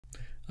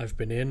I've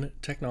been in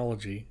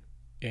technology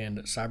and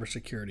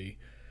cybersecurity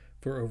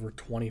for over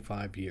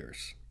 25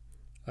 years.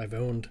 I've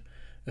owned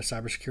a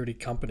cybersecurity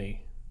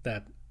company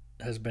that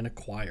has been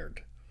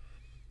acquired.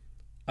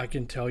 I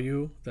can tell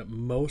you that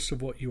most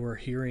of what you are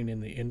hearing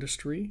in the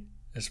industry,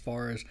 as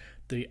far as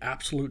the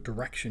absolute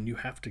direction you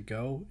have to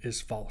go,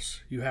 is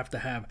false. You have to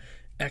have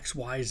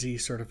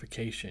XYZ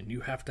certification.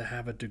 You have to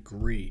have a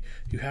degree.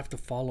 You have to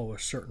follow a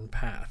certain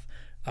path.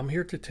 I'm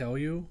here to tell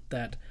you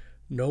that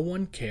no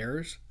one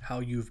cares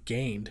how you've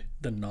gained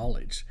the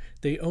knowledge.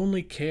 They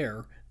only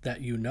care that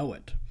you know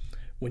it.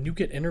 When you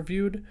get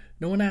interviewed,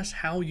 no one asks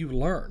how you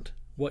learned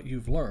what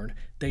you've learned.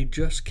 They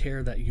just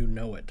care that you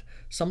know it.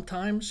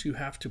 Sometimes you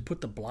have to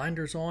put the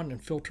blinders on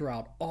and filter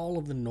out all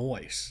of the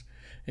noise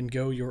and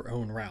go your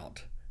own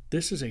route.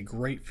 This is a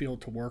great field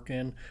to work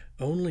in.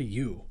 Only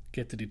you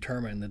get to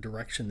determine the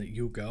direction that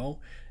you go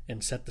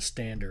and set the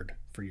standard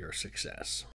for your success.